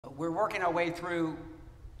We're working our way through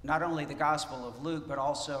not only the Gospel of Luke, but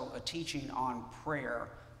also a teaching on prayer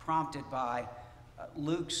prompted by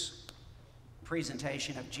Luke's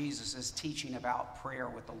presentation of Jesus' teaching about prayer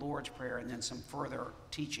with the Lord's Prayer, and then some further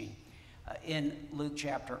teaching in Luke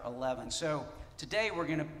chapter 11. So today we're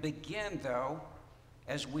going to begin, though,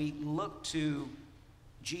 as we look to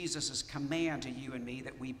Jesus' command to you and me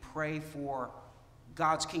that we pray for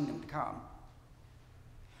God's kingdom to come.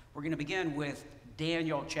 We're going to begin with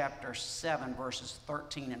Daniel chapter 7, verses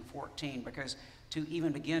 13 and 14, because to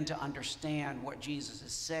even begin to understand what Jesus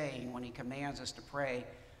is saying when he commands us to pray,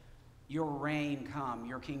 your reign come,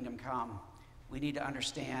 your kingdom come, we need to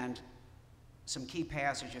understand some key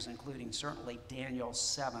passages, including certainly Daniel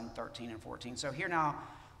 7, 13 and 14. So here now,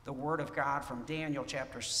 the word of God from Daniel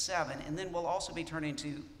chapter 7, and then we'll also be turning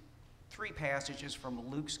to three passages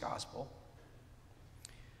from Luke's gospel.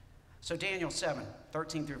 So Daniel 7,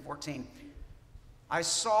 13 through 14. I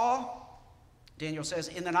saw, Daniel says,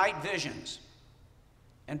 in the night visions,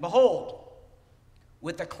 and behold,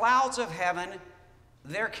 with the clouds of heaven,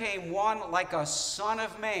 there came one like a son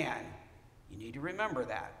of man. You need to remember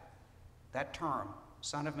that term,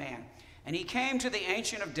 son of man. And he came to the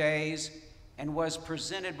Ancient of Days and was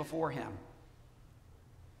presented before him.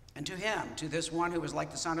 And to him, to this one who was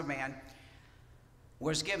like the Son of Man,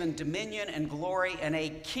 was given dominion and glory and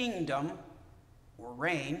a kingdom, or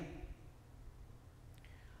reign,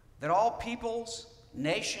 that all peoples,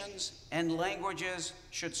 nations, and languages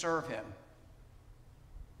should serve him.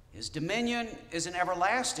 His dominion is an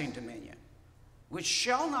everlasting dominion, which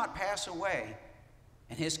shall not pass away,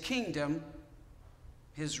 and his kingdom,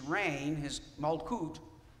 his reign, his malkut,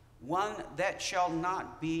 one that shall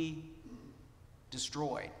not be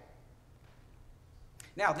destroyed.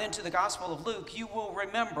 Now then, to the Gospel of Luke, you will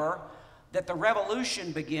remember that the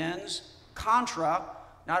revolution begins contra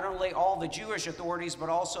not only all the Jewish authorities, but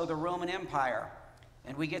also the Roman Empire.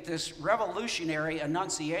 And we get this revolutionary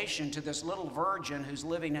annunciation to this little virgin who's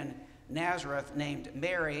living in Nazareth named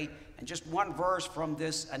Mary. And just one verse from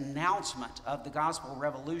this announcement of the gospel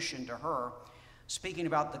revolution to her, speaking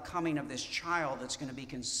about the coming of this child that's going to be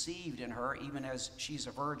conceived in her, even as she's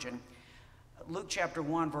a virgin. Luke chapter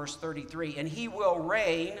 1, verse 33, and he will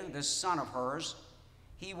reign, this son of hers,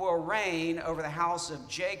 he will reign over the house of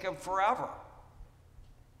Jacob forever.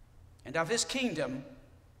 And of his kingdom,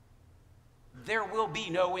 there will be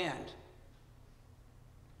no end.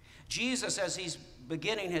 Jesus, as he's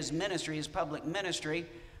beginning his ministry, his public ministry,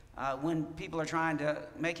 when people are trying to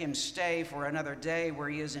make him stay for another day where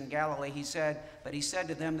he is in Galilee, he said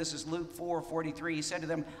to them, this is Luke 4:43, he said to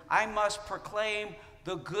them, I must proclaim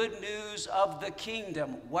the good news of the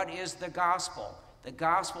kingdom. What is the gospel? The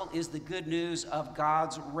gospel is the good news of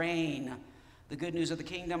God's reign, the good news of the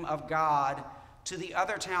kingdom of God to the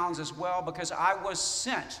other towns as well, because I was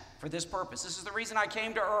sent for this purpose. This is the reason I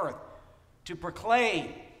came to earth, to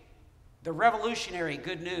proclaim the revolutionary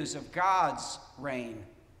good news of God's reign,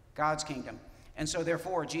 God's kingdom. And so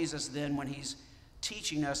therefore, Jesus then, when he's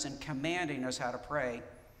teaching us and commanding us how to pray,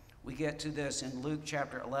 we get to this in Luke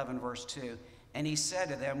chapter 11, verse 2. And he said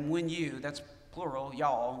to them, when you, that's plural,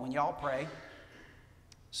 y'all, when y'all pray,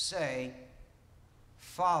 say,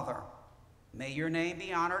 Father, may your name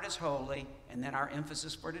be honored as holy, and then our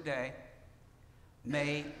emphasis for today,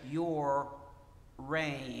 may your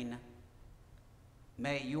reign,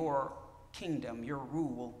 may your kingdom, your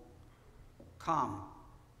rule come.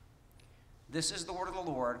 This is the word of the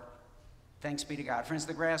Lord. Thanks be to God. Friends,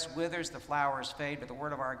 the grass withers, the flowers fade, but the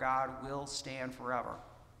word of our God will stand forever.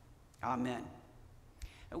 Amen.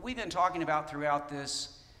 We've been talking about throughout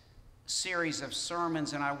this series of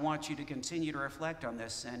sermons, and I want you to continue to reflect on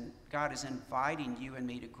this. And God is inviting you and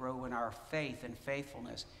me to grow in our faith and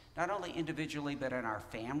faithfulness, not only individually, but in our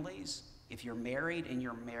families. If you're married, in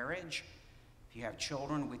your marriage, if you have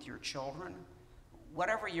children, with your children,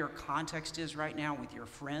 whatever your context is right now, with your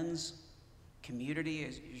friends, community,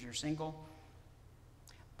 as you're single,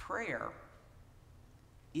 prayer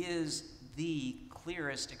is the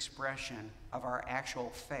clearest expression of our actual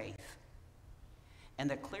faith and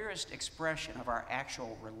the clearest expression of our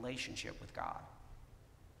actual relationship with God.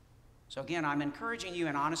 So again, I'm encouraging you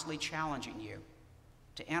and honestly challenging you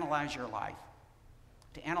to analyze your life,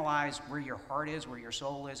 to analyze where your heart is, where your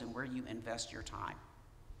soul is, and where you invest your time.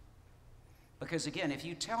 Because again, if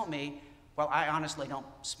you tell me, well, I honestly don't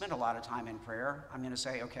spend a lot of time in prayer, I'm going to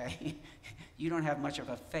say, okay, you don't have much of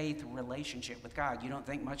a faith relationship with God. You don't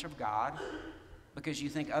think much of God because you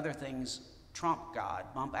think other things trump God,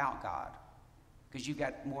 bump out God, because you've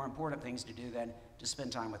got more important things to do than to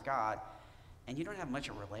spend time with God, and you don't have much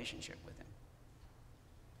of a relationship with him.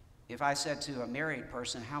 if I said to a married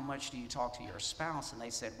person, how much do you talk to your spouse? And they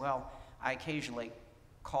said, well, I occasionally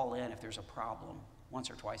call in if there's a problem once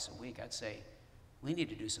or twice a week. I'd say, we need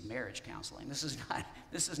to do some marriage counseling. This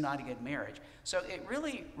is not a good marriage. So it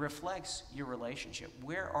really reflects your relationship.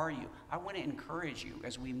 Where are you? I want to encourage you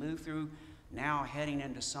as we move through now heading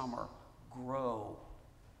into summer, grow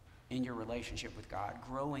in your relationship with God,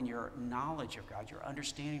 grow in your knowledge of God, your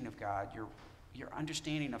understanding of God, your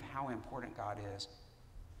understanding of how important God is.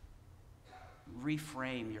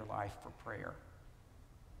 Reframe your life for prayer.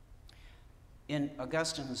 In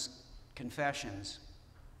Augustine's Confessions,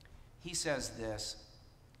 he says this: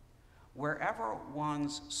 wherever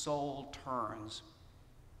one's soul turns,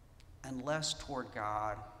 unless toward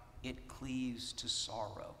God, it cleaves to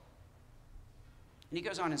sorrow. And he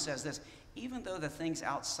goes on and says this: even though the things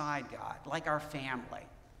outside God, like our family,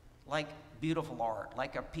 like beautiful art,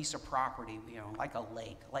 like a piece of property we own, like a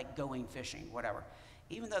lake, like going fishing, whatever,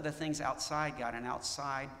 even though the things outside God and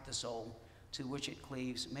outside the soul to which it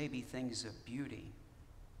cleaves may be things of beauty,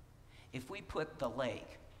 if we put the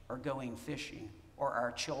lake or going fishing or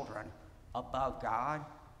our children above God,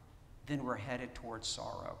 then we're headed towards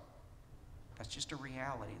sorrow. That's just a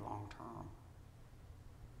reality long term.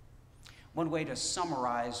 One way to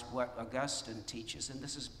summarize what Augustine teaches, and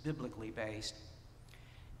this is biblically based,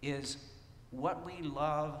 is what we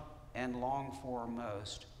love and long for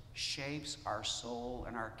most shapes our soul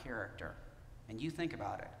and our character. And you think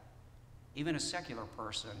about it. Even a secular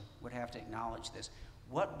person would have to acknowledge this.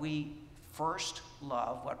 What we first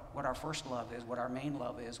love, what our first love is, what our main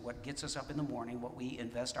love is, what gets us up in the morning, what we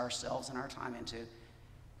invest ourselves and our time into,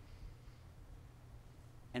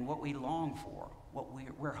 and what we long for, what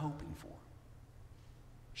we're hoping for,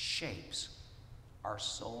 shapes our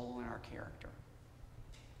soul and our character.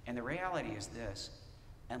 And the reality is this: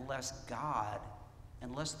 unless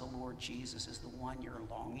the Lord Jesus is the one you're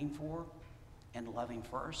longing for and loving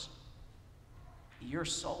first, your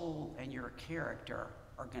soul and your character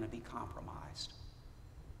are going to be compromised.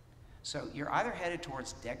 So you're either headed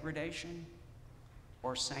towards degradation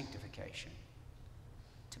or sanctification.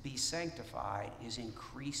 To be sanctified is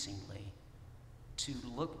increasingly to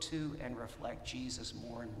look to and reflect Jesus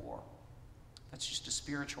more and more. That's just a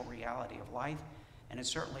spiritual reality of life, and it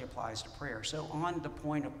certainly applies to prayer. So on the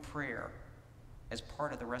point of prayer as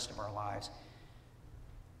part of the rest of our lives,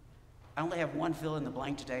 I only have one fill in the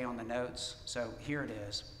blank today on the notes, so here it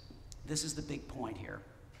is. This is the big point here.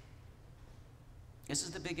 This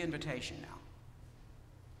is the big invitation now.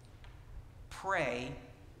 Pray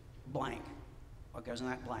blank. What goes in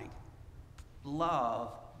that blank?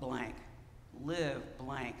 Love blank. Live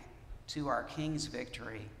blank to our King's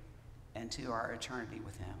victory and to our eternity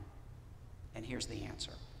with him. And here's the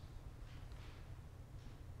answer.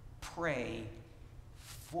 Pray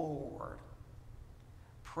forward.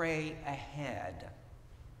 Pray ahead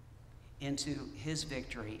into his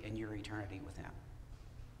victory and your eternity with him.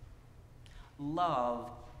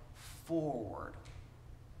 Love forward.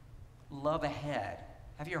 Love ahead.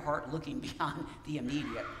 Have your heart looking beyond the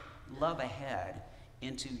immediate. Love ahead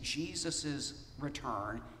into Jesus'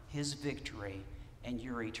 return, his victory, and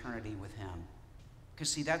your eternity with him.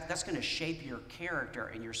 Because see, that's going to shape your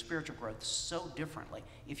character and your spiritual growth so differently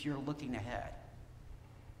if you're looking ahead.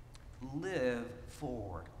 Live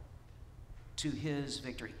forward to his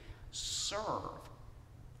victory. Serve.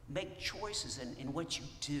 Make choices in what you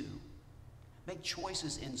do. Make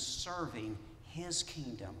choices in serving his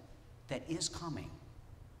kingdom that is coming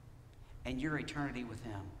and your eternity with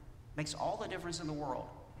him. Makes all the difference in the world,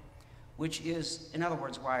 which is, in other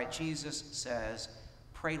words, why Jesus says,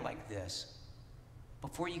 pray like this.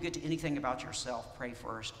 Before you get to anything about yourself, pray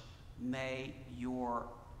first, may your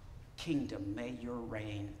kingdom, may your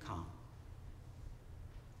reign come.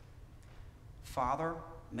 Father,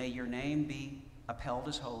 may your name be upheld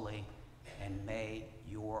as holy, and may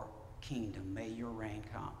your kingdom, may your reign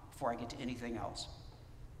come. Before I get to anything else,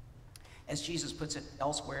 as Jesus puts it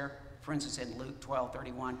elsewhere, for instance in Luke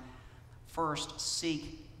 12:31, first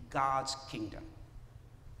seek God's kingdom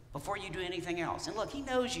before you do anything else. And look, he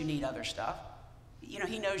knows you need other stuff. You know,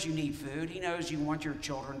 he knows you need food. He knows you want your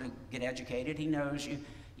children to get educated. He knows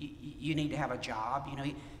you need to have a job. You know,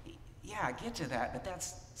 yeah, get to that, but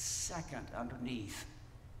that's second underneath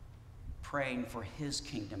praying for his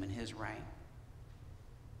kingdom and his reign.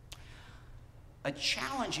 A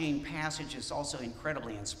challenging passage is also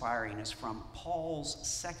incredibly inspiring is from Paul's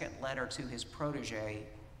second letter to his protege,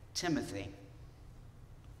 Timothy,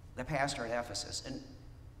 the pastor at Ephesus. And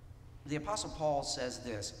the Apostle Paul says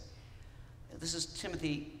this. This is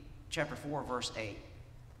Timothy chapter 4, verse 8.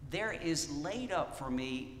 There is laid up for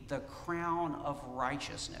me the crown of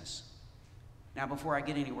righteousness, Now, before I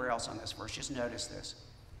get anywhere else on this verse, just notice this.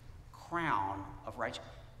 Crown of righteousness.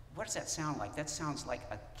 What does that sound like? That sounds like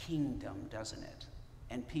a kingdom, doesn't it?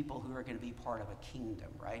 And people who are going to be part of a kingdom,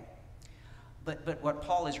 right? But what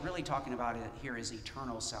Paul is really talking about here is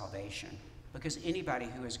eternal salvation. Because anybody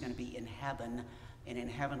who is going to be in heaven and in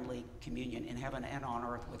heavenly communion, in heaven and on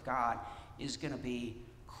earth with God, is going to be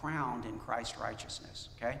crowned in Christ's righteousness,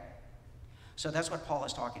 okay? So that's what Paul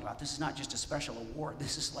is talking about. This is not just a special award.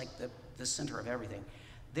 This is like the center of everything.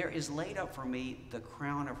 There is laid up for me the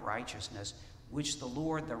crown of righteousness, which the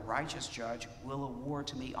Lord, the righteous judge, will award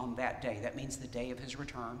to me on that day. That means the day of his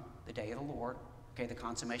return, the day of the Lord, okay, the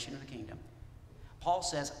consummation of the kingdom. Paul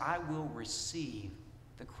says, I will receive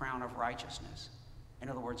the crown of righteousness. In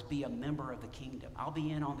other words, be a member of the kingdom. I'll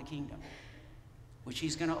be in on the kingdom, which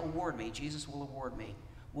he's going to award me. Jesus will award me.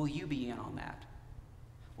 Will you be in on that?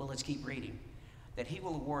 Well, let's keep reading. That he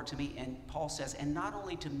will award to me, and Paul says, and not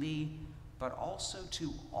only to me, but also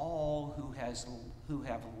to all who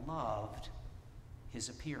have loved his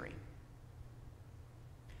appearing.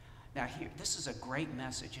 Now here, this is a great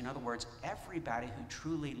message. In other words, everybody who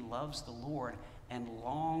truly loves the Lord and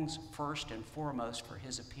longs first and foremost for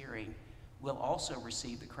his appearing will also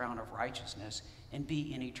receive the crown of righteousness and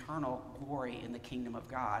be in eternal glory in the kingdom of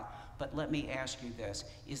God. But let me ask you this,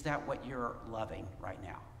 is that what you're loving right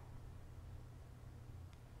now?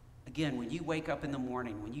 Again, when you wake up in the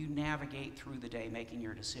morning, when you navigate through the day making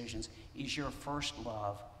your decisions, is your first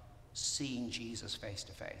love seeing Jesus face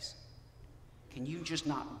to face? Can you just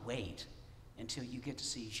not wait until you get to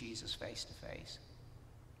see Jesus face to face?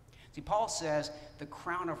 See, Paul says the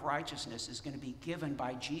crown of righteousness is going to be given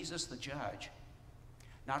by Jesus the judge,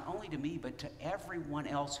 not only to me, but to everyone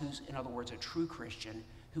else who's, in other words, a true Christian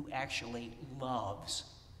who actually loves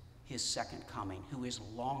his second coming, who is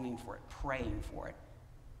longing for it, praying for it,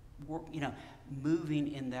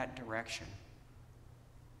 moving in that direction.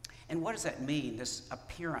 And what does that mean, this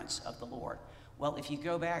appearance of the Lord? Well, if you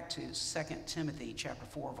go back to 2 Timothy chapter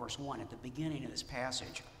 4, verse 1, at the beginning of this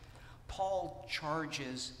passage, Paul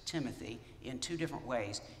charges Timothy in two different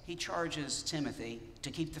ways. He charges Timothy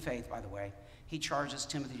to keep the faith, by the way. He charges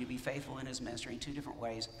Timothy to be faithful in his ministry in two different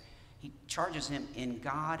ways. He charges him in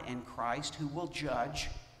God and Christ, who will judge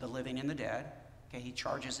the living and the dead. Okay, he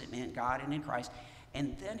charges him in God and in Christ.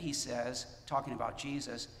 And then he says, talking about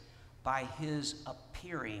Jesus, by his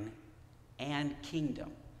appearing and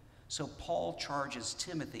kingdom. So Paul charges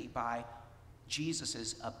Timothy by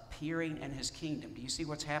Jesus' appearing and his kingdom. Do you see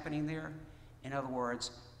what's happening there? In other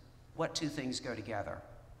words, what two things go together?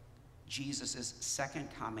 Jesus' second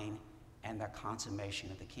coming and the consummation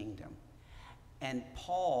of the kingdom. And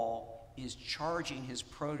Paul is charging his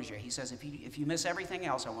protege. He says, if you miss everything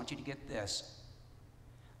else, I want you to get this.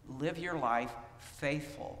 Live your life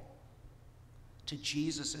faithful to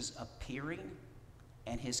Jesus' appearing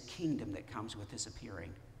and his kingdom that comes with his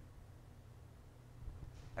appearing.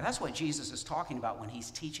 And that's what Jesus is talking about when he's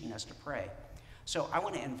teaching us to pray. So I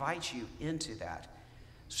want to invite you into that.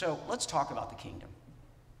 So let's talk about the kingdom.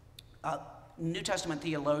 New Testament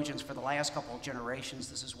theologians for the last couple of generations,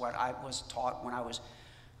 this is what I was taught when I was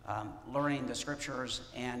learning the scriptures,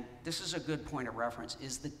 and this is a good point of reference,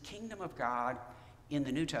 is the kingdom of God in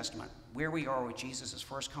the New Testament, where we are with Jesus'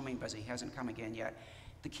 first coming, but he hasn't come again yet.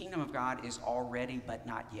 The kingdom of God is already, but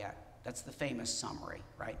not yet. That's the famous summary,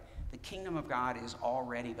 right? The kingdom of God is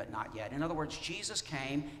already, but not yet. In other words, Jesus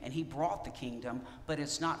came and he brought the kingdom, but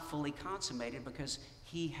it's not fully consummated because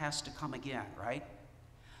he has to come again, right?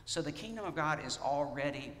 So the kingdom of God is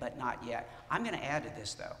already, but not yet. I'm going to add to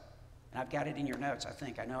this, though, and I've got it in your notes, I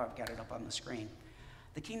think. I know I've got it up on the screen.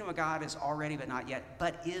 The kingdom of God is already, but not yet,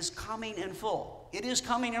 but is coming in full. It is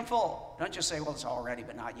coming in full. Don't just say, well, it's already,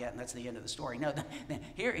 but not yet, and that's the end of the story. No,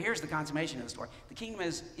 here's the consummation of the story. The kingdom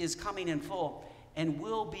is coming in full and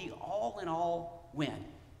will be all in all when?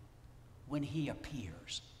 When he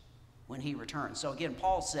appears, when he returns. So again,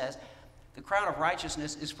 Paul says, the crown of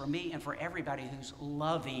righteousness is for me and for everybody who's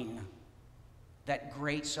loving that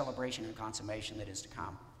great celebration and consummation that is to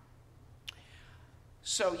come.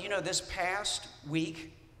 So, this past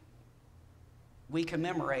week, we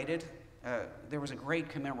commemorated, there was a great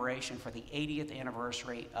commemoration for the 80th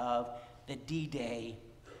anniversary of the D-Day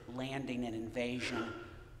landing and invasion,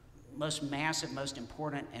 most massive, most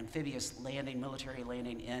important amphibious landing, military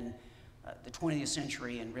landing in the 20th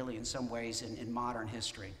century and really in some ways in modern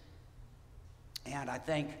history. And I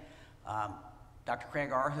thank Dr. Craig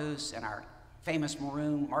Arhus and our famous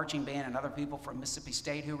Maroon Marching Band and other people from Mississippi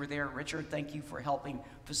State who were there. Richard, thank you for helping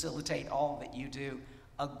facilitate all that you do.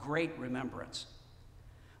 A great remembrance.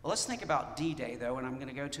 Well, let's think about D-Day, though, and I'm going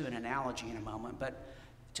to go to an analogy in a moment. But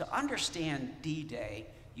to understand D-Day,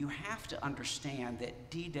 you have to understand that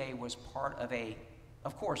D-Day was part of a,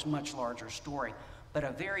 of course, much larger story, but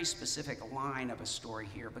a very specific line of a story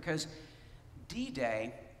here, because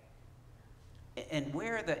D-Day and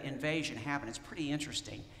where the invasion happened, it's pretty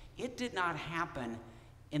interesting. It did not happen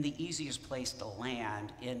in the easiest place to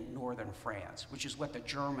land in northern France, which is what the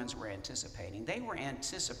Germans were anticipating. They were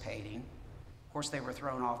anticipating, of course they were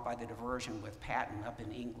thrown off by the diversion with Patton up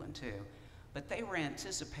in England too, but they were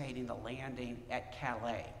anticipating the landing at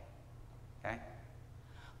Calais, okay?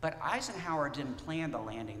 But Eisenhower didn't plan the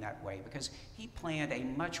landing that way because he planned a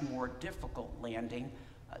much more difficult landing,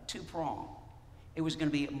 two-pronged. It was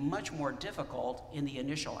going to be much more difficult in the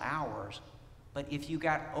initial hours, but if you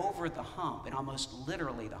got over the hump, and almost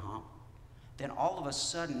literally the hump, then all of a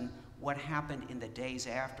sudden what happened in the days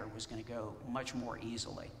after was going to go much more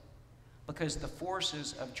easily, because the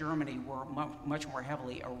forces of Germany were much more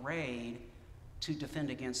heavily arrayed to defend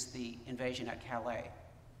against the invasion at Calais.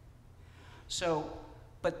 So,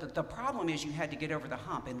 but the problem is you had to get over the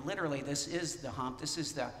hump, and literally this is the hump. This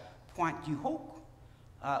is the Pointe du Hoc,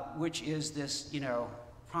 which is this,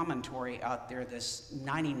 promontory out there, this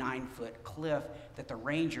 99-foot cliff that the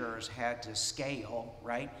Rangers had to scale,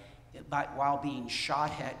 right, while being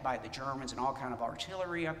shot at by the Germans and all kind of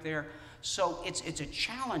artillery up there. So it's a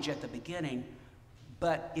challenge at the beginning,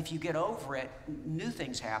 but if you get over it, new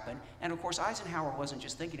things happen. And of course, Eisenhower wasn't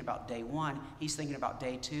just thinking about day one, he's thinking about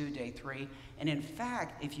day two, day three. And in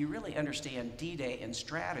fact, if you really understand D-Day and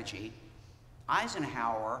strategy,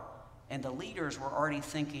 Eisenhower and the leaders were already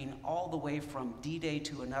thinking all the way from D-Day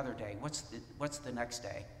to another day. What's the next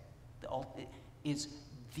day? It's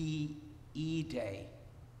VE-Day.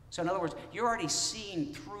 So in other words, you're already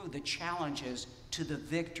seeing through the challenges to the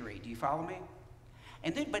victory. Do you follow me?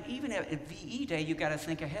 And then, but even at VE-Day, you've got to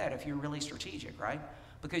think ahead if you're really strategic, right?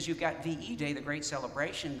 Because you've got VE-Day, the great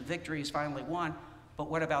celebration, the victory is finally won, but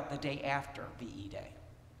what about the day after VE-Day?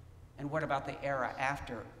 And what about the era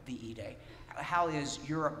after VE-Day? How is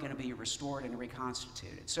Europe going to be restored and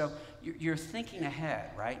reconstituted? So you're thinking ahead,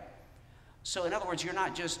 right? So in other words, you're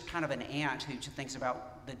not just kind of an ant who thinks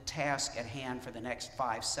about the task at hand for the next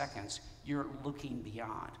 5 seconds. You're looking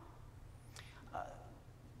beyond.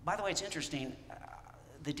 By the way, it's interesting.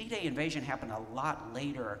 The D-Day invasion happened a lot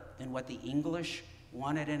later than what the English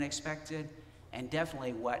wanted and expected, and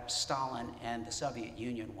definitely what Stalin and the Soviet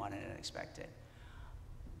Union wanted and expected.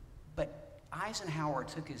 But Eisenhower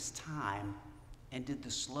took his time and did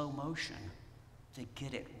the slow motion to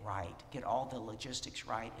get it right, get all the logistics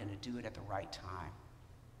right, and to do it at the right time.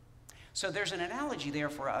 So there's an analogy there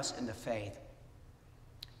for us in the faith.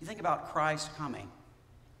 You think about Christ coming.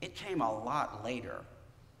 It came a lot later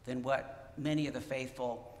than what many of the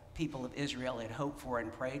faithful people of Israel had hoped for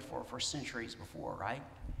and prayed for centuries before, right?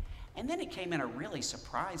 And then it came in a really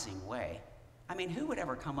surprising way. I mean, who would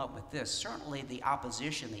ever come up with this? Certainly the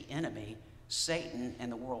opposition, the enemy, Satan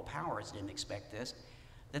and the world powers didn't expect this,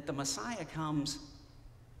 that the Messiah comes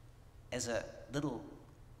as a little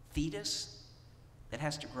fetus that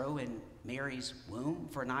has to grow in Mary's womb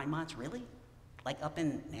for 9 months, really? Like up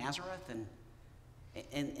in Nazareth,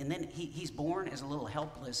 and then he's born as a little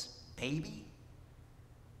helpless baby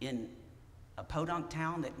in a podunk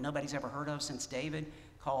town that nobody's ever heard of since David,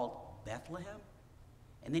 called Bethlehem?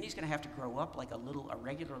 And then he's going to have to grow up like a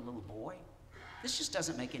regular little boy? This just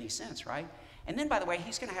doesn't make any sense, right? And then, by the way,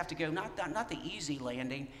 he's going to have to go, not the easy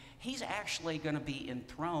landing, he's actually going to be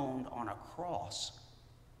enthroned on a cross.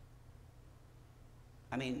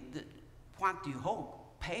 I mean, the Pointe du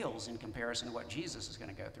Hoc pales in comparison to what Jesus is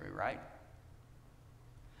going to go through, right?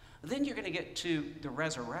 Then you're going to get to the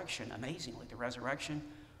resurrection, amazingly, the resurrection,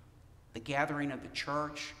 the gathering of the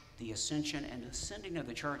church, the ascension and ascending of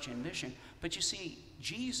the church in mission. But you see,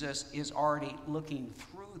 Jesus is already looking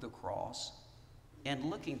through the cross and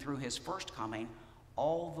looking through his first coming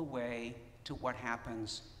all the way to what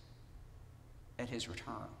happens at his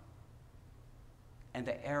return and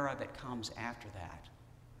the era that comes after that,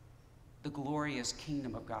 the glorious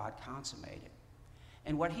kingdom of God consummated.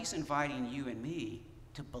 And what he's inviting you and me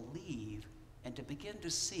to believe and to begin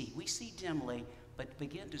to see, we see dimly, but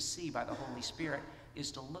begin to see by the Holy Spirit,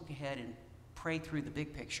 is to look ahead and pray through the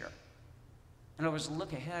big picture. In other words,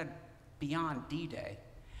 look ahead beyond D-Day.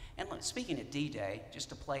 And look, speaking of D-Day, just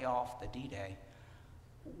to play off the D-Day,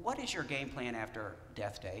 what is your game plan after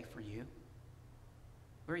Death Day for you?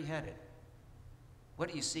 Where are you headed?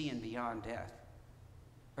 What are you seeing beyond death?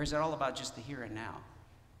 Or is it all about just the here and now,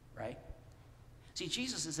 right? See,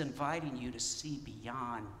 Jesus is inviting you to see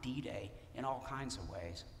beyond D-Day in all kinds of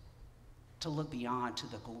ways, to look beyond to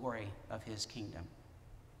the glory of his kingdom.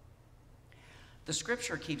 The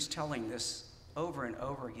scripture keeps telling this over and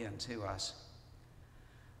over again to us.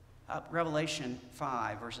 Revelation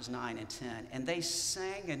 5, verses 9 and 10. And they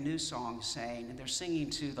sang a new song, saying, and they're singing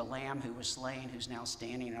to the Lamb who was slain, who's now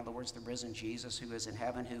standing. In other words, the risen Jesus who is in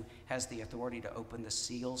heaven, who has the authority to open the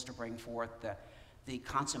seals to bring forth the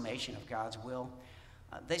consummation of God's will.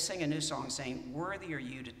 They sang a new song, saying, worthy are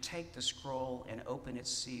you to take the scroll and open its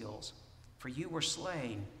seals, for you were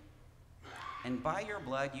slain, and by your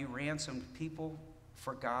blood you ransomed people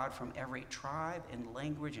for God from every tribe and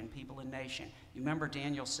language and people and nation. You remember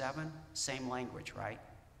Daniel 7? Same language, right?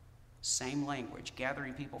 Same language,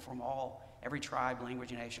 gathering people from every tribe,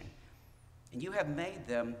 language, and nation. And you have made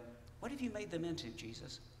them, what have you made them into,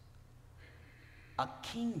 Jesus? A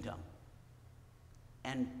kingdom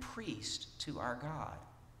and priest to our God.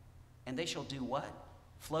 And they shall do what?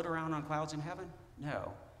 Float around on clouds in heaven?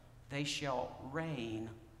 No. They shall reign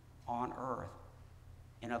on earth.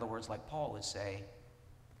 In other words, like Paul would say,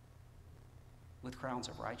 with crowns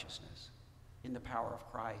of righteousness, in the power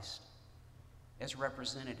of Christ, as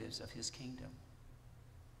representatives of his kingdom.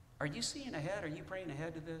 Are you seeing ahead? Are you praying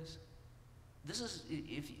ahead to this? This is,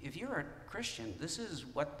 if you're a Christian, this is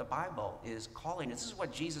what the Bible is calling. This is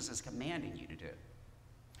what Jesus is commanding you to do.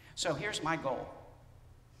 So here's my goal,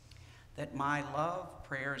 that my love,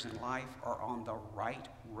 prayers, and life are on the right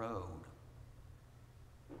road.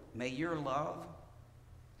 May your love,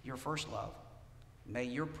 your first love, may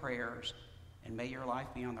your prayers, and may your life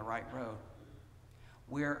be on the right road.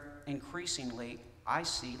 We're increasingly, I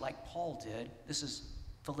see, like Paul did, this is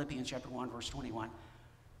Philippians chapter 1, verse 21.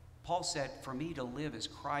 Paul said, for me to live is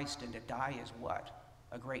Christ and to die is what?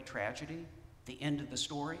 A great tragedy? The end of the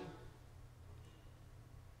story?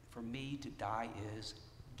 For me to die is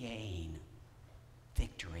gain,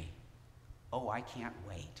 victory. Oh, I can't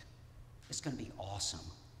wait. It's going to be awesome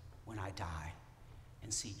when I die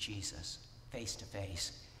and see Jesus face to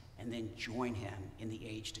face, and then join him in the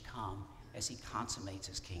age to come as he consummates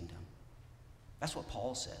his kingdom. That's what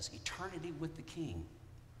Paul says, eternity with the King.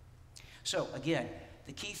 So again,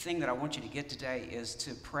 the key thing that I want you to get today is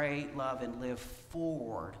to pray, love, and live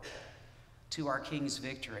forward to our King's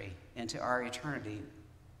victory and to our eternity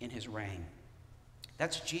in his reign.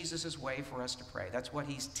 That's Jesus' way for us to pray. That's what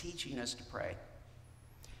he's teaching us to pray.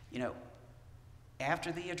 You know,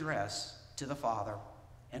 after the address to the Father,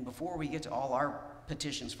 and before we get to all our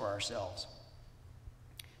petitions for ourselves,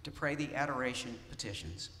 to pray the adoration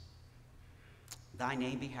petitions. Thy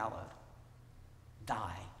name be hallowed.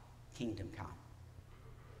 Thy kingdom come.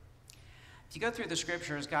 If you go through the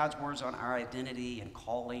scriptures, God's words on our identity and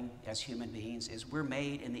calling as human beings is we're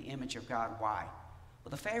made in the image of God. Why? Well,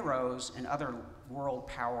 the pharaohs and other world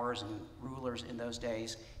powers and rulers in those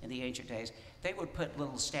days, in the ancient days, they would put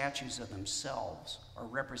little statues of themselves or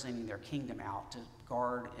representing their kingdom out to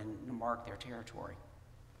guard and mark their territory.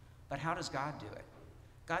 But how does God do it?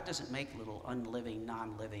 God doesn't make little unliving,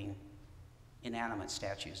 non-living, inanimate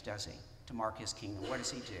statues, does he, to mark his kingdom? What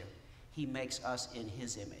does he do? He makes us in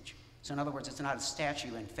his image. So in other words, it's not a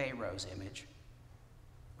statue in Pharaoh's image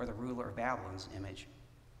or the ruler of Babylon's image.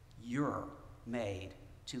 You're made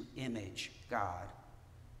to image God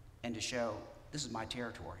and to show, this is my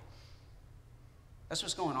territory. That's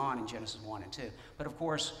what's going on in Genesis 1 and 2. But of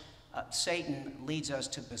course, Satan leads us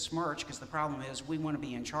to besmirch, because the problem is we want to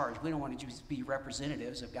be in charge. We don't want to just be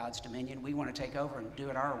representatives of God's dominion. We want to take over and do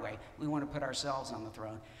it our way. We want to put ourselves on the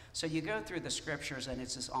throne. So you go through the scriptures and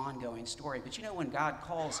it's this ongoing story. But you know, when God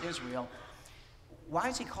calls Israel, why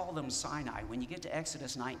does he call them Sinai? When you get to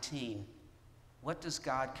Exodus 19, what does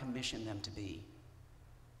God commission them to be?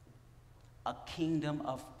 A kingdom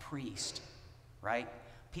of priests, right?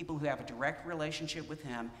 People who have a direct relationship with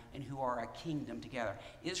him and who are a kingdom together.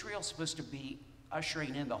 Israel's supposed to be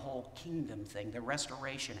ushering in the whole kingdom thing, the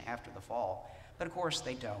restoration after the fall. But of course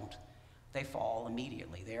they don't. They fall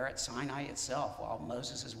immediately there at Sinai itself while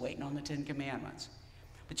Moses is waiting on the 10 Commandments.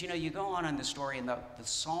 But you know, you go on in the story and the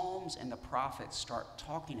Psalms and the prophets start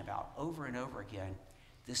talking about over and over again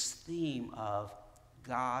this theme of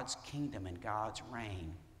God's kingdom and God's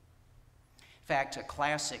reign. In fact, a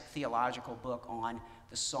classic theological book on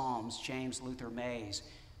the Psalms, James Luther Mays,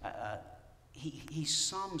 he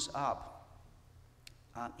sums up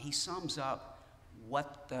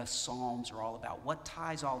what the Psalms are all about, what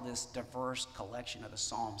ties all this diverse collection of the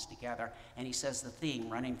Psalms together. And he says the theme,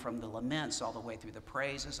 running from the laments all the way through the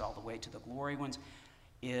praises, all the way to the glory ones,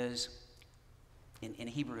 is, in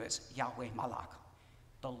Hebrew, it's Yahweh Malach.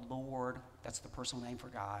 The Lord, that's the personal name for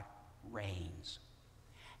God, reigns.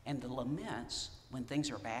 And the laments, when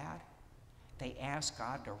things are bad, they ask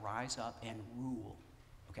God to rise up and rule,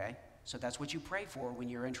 okay? So that's what you pray for when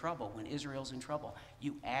you're in trouble, when Israel's in trouble.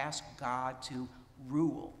 You ask God to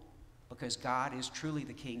rule, because God is truly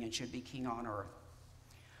the king and should be king on earth.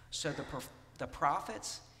 So the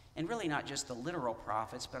prophets, and really not just the literal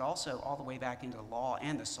prophets, but also all the way back into the law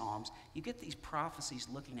and the Psalms, you get these prophecies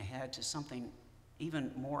looking ahead to something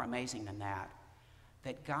even more amazing than that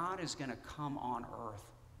God is going to come on earth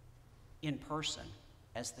in person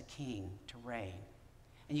as the king to reign.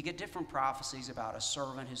 And you get different prophecies about a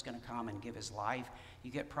servant who's going to come and give his life.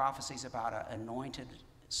 You get prophecies about an anointed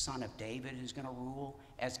son of David who's going to rule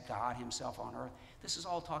as God himself on earth. This is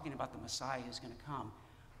all talking about the Messiah who's going to come,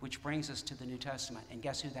 which brings us to the New Testament. And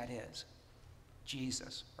guess who that is?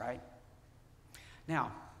 Jesus, right?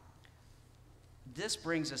 Now, this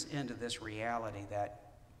brings us into this reality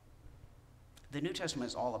that the New Testament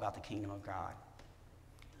is all about the kingdom of God.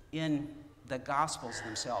 In the Gospels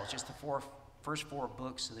themselves, just the first four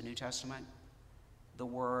books of the New Testament, the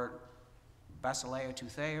word basileia tou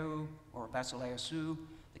theou or basileia sou,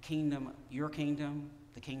 the kingdom, your kingdom,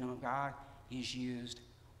 the kingdom of God, is used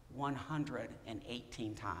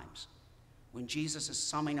 118 times. When Jesus is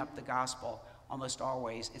summing up the gospel, almost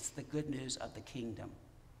always it's the good news of the kingdom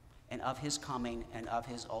and of his coming and of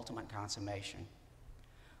his ultimate consummation.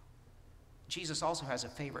 Jesus also has a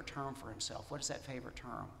favorite term for himself. What is that favorite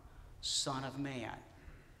term? Son of Man.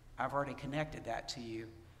 I've already connected that to you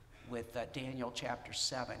with Daniel chapter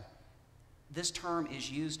 7. This term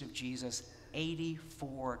is used of Jesus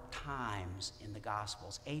 84 times in the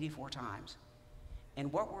Gospels, 84 times.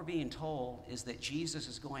 And what we're being told is that Jesus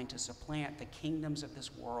is going to supplant the kingdoms of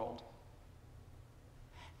this world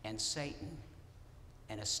and Satan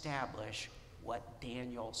and establish what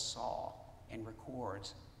Daniel saw and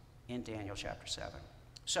records in Daniel chapter 7.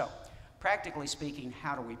 So, practically speaking,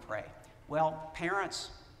 how do we pray? Well, parents,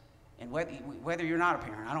 and whether you're not a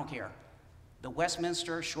parent, I don't care. The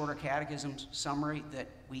Westminster Shorter Catechism summary that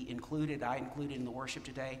I included in the worship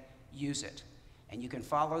today, use it. And you can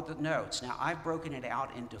follow the notes. Now, I've broken it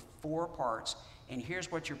out into 4 parts, and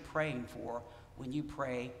here's what you're praying for when you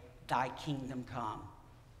pray, thy kingdom come,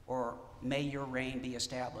 or may your reign be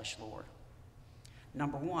established, Lord.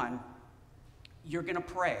 Number 1, you're going to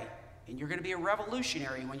pray, and you're going to be a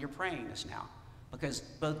revolutionary when you're praying this now, because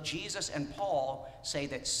both Jesus and Paul say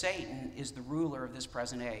that Satan is the ruler of this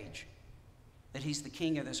present age, that he's the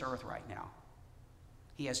king of this earth right now.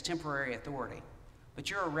 He has temporary authority. But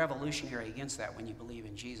you're a revolutionary against that when you believe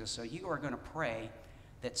in Jesus. So you are going to pray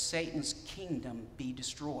that Satan's kingdom be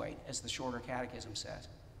destroyed, as the Shorter Catechism says.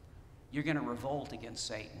 You're going to revolt against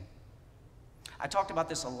Satan. I talked about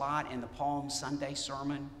this a lot in the Palm Sunday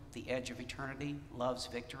sermon, The Edge of Eternity, Love's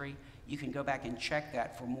Victory. You can go back and check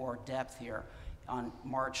that for more depth here on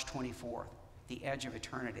March 24th, The Edge of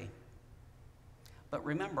Eternity. But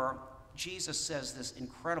remember, Jesus says this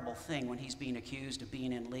incredible thing when he's being accused of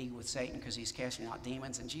being in league with Satan because he's casting out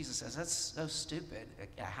demons. And Jesus says, that's so stupid,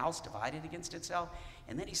 a house divided against itself.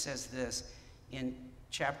 And then he says this in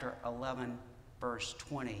chapter 11, verse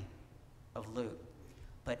 20 of Luke.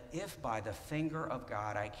 But if by the finger of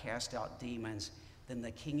God I cast out demons, then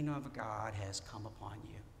the kingdom of God has come upon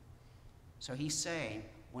you. So he's saying,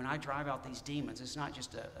 when I drive out these demons, it's not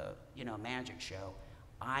just a magic show.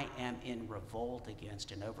 I am in revolt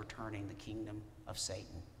against and overturning the kingdom of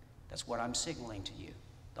Satan. That's what I'm signaling to you.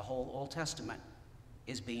 The whole Old Testament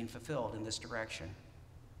is being fulfilled in this direction.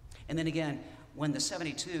 And then again, when the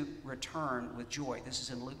 72 return with joy, this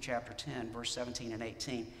is in Luke chapter 10, verse 17 and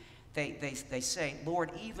 18, they say,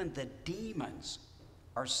 Lord, even the demons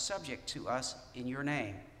are subject to us in your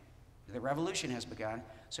name. The revolution has begun.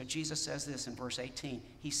 So Jesus says this in verse 18.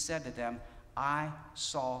 He said to them, I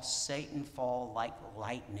saw Satan fall like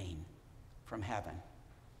lightning from heaven.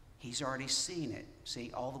 He's already seen it.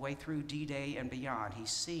 See, all the way through D-Day and beyond,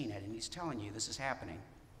 he's seen it, and he's telling you this is happening.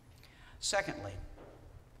 Secondly,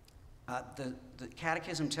 the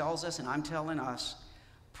Catechism tells us, and I'm telling us,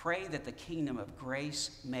 pray that the kingdom of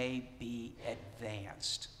grace may be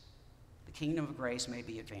advanced. The kingdom of grace may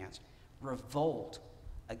be advanced. Revolt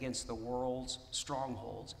against the world's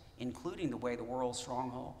strongholds, including the way the world's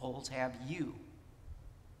strongholds have you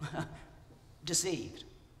deceived,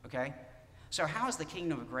 okay? So how is the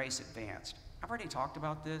kingdom of grace advanced? I've already talked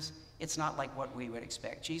about this. It's not like what we would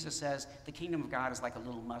expect. Jesus says the kingdom of God is like a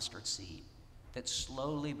little mustard seed that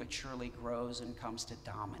slowly but surely grows and comes to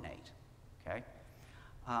dominate, okay?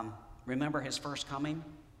 Remember his first coming?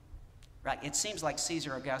 Right, it seems like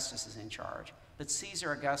Caesar Augustus is in charge. But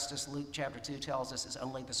Caesar Augustus, Luke chapter 2 tells us, is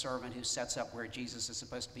only the servant who sets up where Jesus is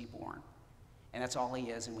supposed to be born. And that's all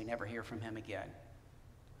he is, and we never hear from him again.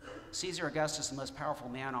 Caesar Augustus, the most powerful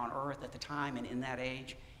man on earth at the time and in that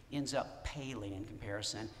age, ends up paling in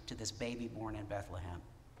comparison to this baby born in Bethlehem.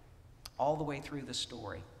 All the way through the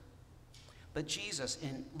story. But Jesus,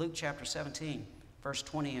 in Luke chapter 17, verse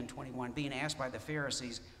 20 and 21, being asked by the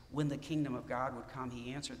Pharisees when the kingdom of God would come,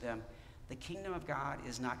 he answered them, the kingdom of God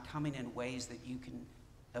is not coming in ways that you can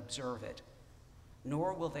observe it,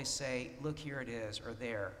 nor will they say, look, here it is, or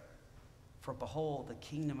there. For behold, the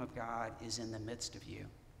kingdom of God is in the midst of you.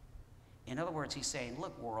 In other words, he's saying,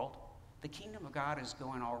 look, world, the kingdom of God is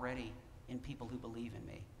going already in people who believe in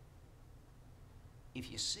me.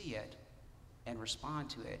 If you see it and respond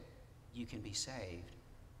to it, you can be saved.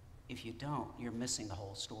 If you don't, you're missing the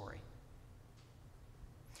whole story.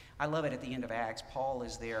 I love it at the end of Acts. Paul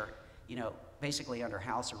is there, basically under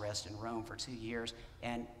house arrest in Rome for 2 years,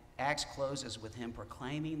 and Acts closes with him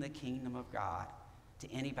proclaiming the kingdom of God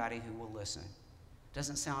to anybody who will listen.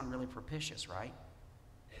 Doesn't sound really propitious, right?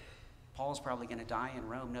 Paul's probably going to die in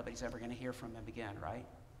Rome. Nobody's ever going to hear from him again, right?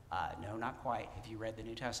 No, not quite, if you read the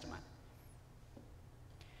New Testament.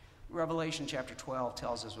 Revelation chapter 12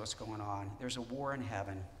 tells us what's going on. There's a war in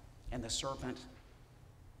heaven, and the serpent,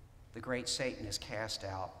 the great Satan, is cast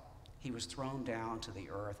out. He was thrown down to the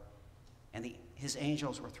earth, and his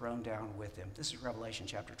angels were thrown down with him. This is Revelation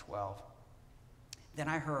chapter 12. Then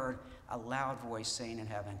I heard a loud voice saying in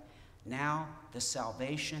heaven, now the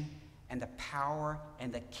salvation and the power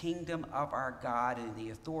and the kingdom of our God and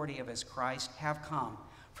the authority of his Christ have come.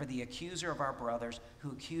 For the accuser of our brothers,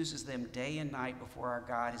 who accuses them day and night before our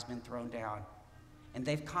God, has been thrown down. And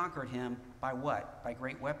they've conquered him by what? By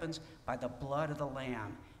great weapons? By the blood of the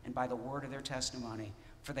Lamb and by the word of their testimony.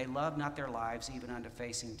 For they love not their lives even unto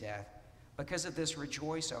facing death. Because of this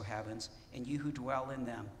rejoice, O heavens, and you who dwell in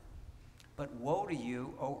them. But woe to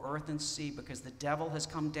you, O earth and sea, because the devil has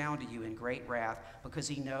come down to you in great wrath, because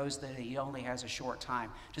he knows that he only has a short time.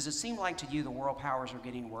 Does it seem like to you the world powers are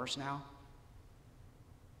getting worse now?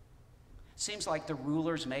 Seems like the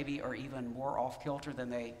rulers maybe are even more off-kilter than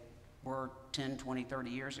they were 10, 20, 30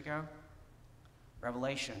 years ago.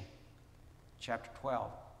 Revelation chapter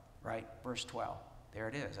 12, right? Verse 12. There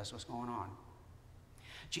it is. That's what's going on.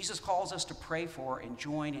 Jesus calls us to pray for and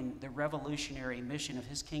join in the revolutionary mission of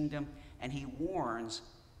his kingdom, and he warns,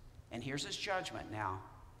 and here's his judgment now.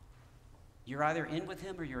 You're either in with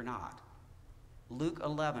him or you're not. Luke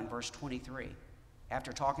 11, verse 23.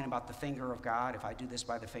 After talking about the finger of God, if I do this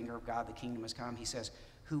by the finger of God, the kingdom has come, he says,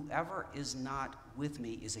 whoever is not with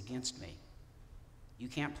me is against me. You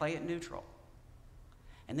can't play it neutral.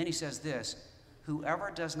 And then he says this, whoever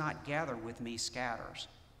does not gather with me scatters.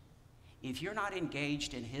 If you're not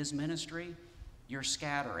engaged in his ministry, you're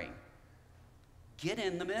scattering. Get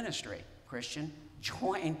in the ministry, Christian.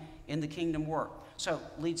 Join in the kingdom work. So,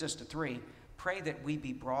 leads us to 3. Pray that we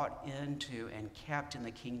be brought into and kept in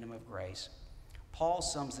the kingdom of grace. Paul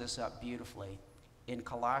sums this up beautifully in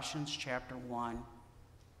Colossians chapter 1,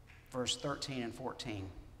 verse 13 and 14.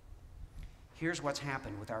 Here's what's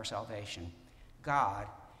happened with our salvation. God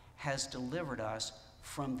has delivered us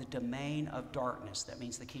from the domain of darkness, that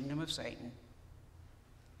means the kingdom of Satan,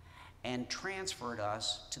 and transferred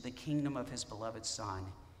us to the kingdom of his beloved Son,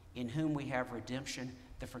 in whom we have redemption,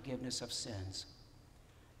 the forgiveness of sins.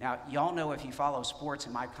 Now, y'all know if you follow sports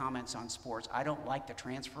and my comments on sports, I don't like the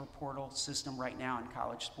transfer portal system right now in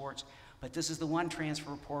college sports, but this is the one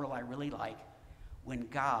transfer portal I really like, when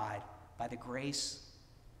God, by the grace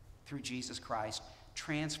through Jesus Christ,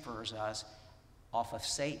 transfers us off of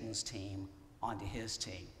Satan's team onto his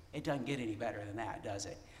team. It doesn't get any better than that, does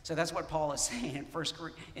it? So that's what Paul is saying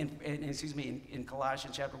in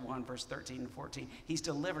Colossians chapter 1, verse 13 and 14. He's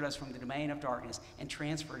delivered us from the domain of darkness and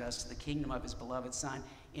transferred us to the kingdom of his beloved Son,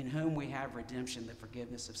 in whom we have redemption, the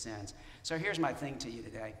forgiveness of sins. So here's my thing to you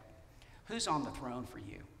today. Who's on the throne for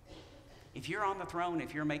you? If you're on the throne,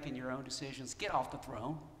 if you're making your own decisions, get off the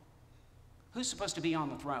throne. Who's supposed to be on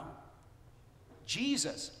the throne?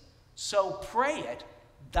 Jesus. So pray it.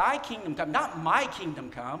 Thy kingdom come, not my kingdom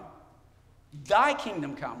come, thy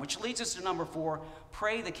kingdom come, which leads us to number 4,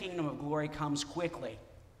 pray the kingdom of glory comes quickly.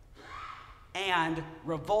 And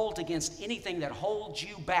revolt against anything that holds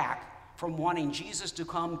you back from wanting Jesus to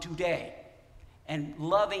come today and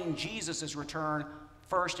loving Jesus' return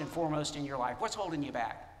first and foremost in your life. What's holding you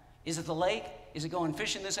back? Is it the lake? Is it going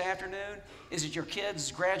fishing this afternoon? Is it your kids'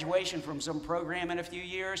 graduation from some program in a few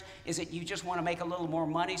years? Is it you just want to make a little more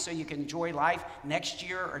money so you can enjoy life next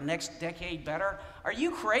year or next decade better? Are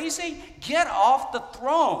you crazy? Get off the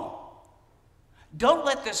throne. Don't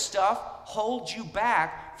let this stuff hold you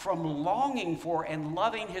back from longing for and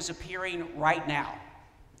loving his appearing right now.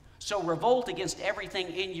 So revolt against everything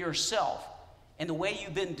in yourself and the way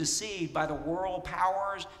you've been deceived by the world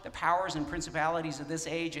powers, the powers and principalities of this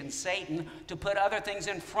age, and Satan to put other things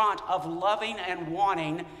in front of loving and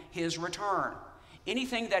wanting his return.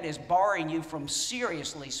 Anything that is barring you from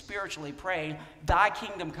seriously, spiritually praying, thy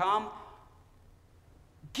kingdom come,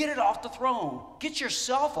 Get it off the throne. Get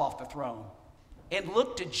yourself off the throne and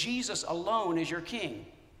look to Jesus alone as your king.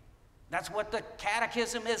 That's what the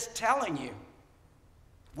catechism is telling you.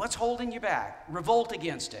 What's holding you back? Revolt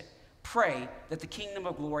against it. Pray that the kingdom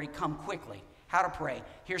of glory come quickly. How to pray?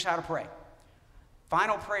 Here's how to pray.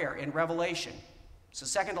 Final prayer in Revelation. It's the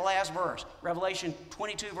second to last verse. Revelation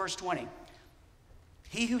 22, verse 20.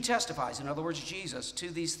 He who testifies, in other words, Jesus, to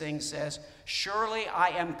these things says, surely I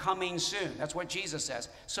am coming soon. That's what Jesus says.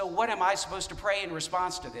 So what am I supposed to pray in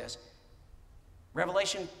response to this?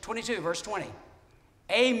 Revelation 22, verse 20.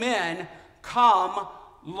 Amen. Come,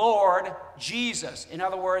 Lord Jesus. In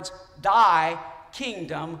other words, thy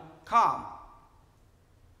kingdom come.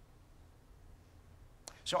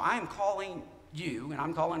 So I am calling you, and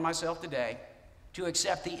I'm calling myself today, to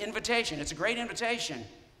accept the invitation. It's a great invitation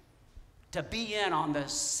to be in on the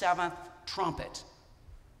seventh trumpet,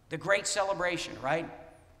 the great celebration, right?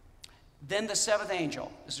 Then the seventh angel,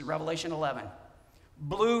 this is Revelation 11,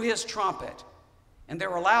 blew his trumpet, and there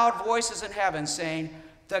were loud voices in heaven saying,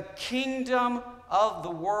 the kingdom of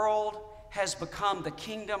the world has become the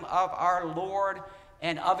kingdom of our Lord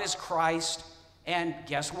and of his Christ. And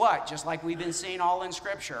guess what? Just like we've been seeing all in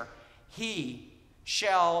Scripture, he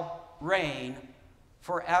shall reign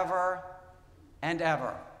forever and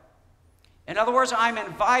ever. In other words, I'm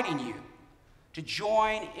inviting you to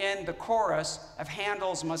join in the chorus of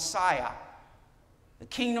Handel's Messiah. The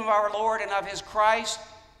kingdom of our Lord and of his Christ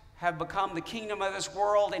have become the kingdom of this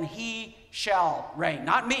world, and he shall reign.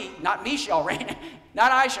 Not me shall reign,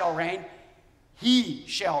 not I shall reign. He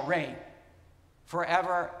shall reign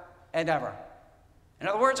forever and ever. In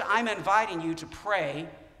other words, I'm inviting you to pray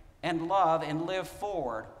and love and live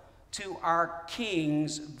forward to our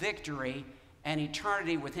King's victory and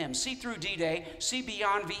eternity with him. See through D-Day, see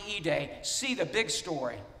beyond VE Day, see the big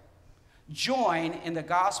story. Join in the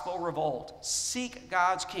gospel revolt. Seek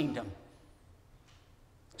God's kingdom.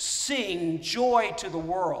 Sing joy to the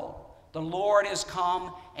world. The Lord is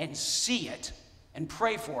come, and see it and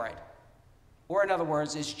pray for it. Or in other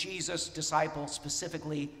words, as Jesus' disciples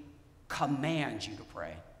specifically command you to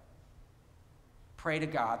pray. Pray to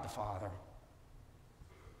God the Father.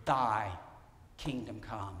 Thy kingdom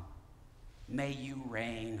come. May you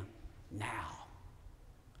reign now.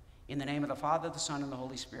 In the name of the Father, the Son, and the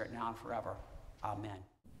Holy Spirit, now and forever. Amen.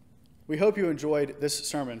 We hope you enjoyed this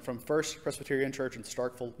sermon from First Presbyterian Church in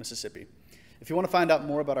Starkville, Mississippi. If you want to find out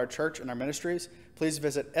more about our church and our ministries, please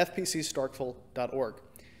visit fpcstarkville.org.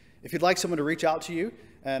 If you'd like someone to reach out to you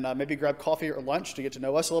and maybe grab coffee or lunch to get to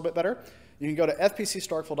know us a little bit better, you can go to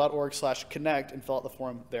fpcstarkville.org/connect and fill out the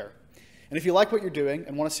form there. And if you like what you're doing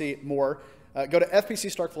and want to see more, go to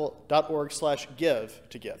fpcstarkville.org/give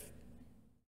to give.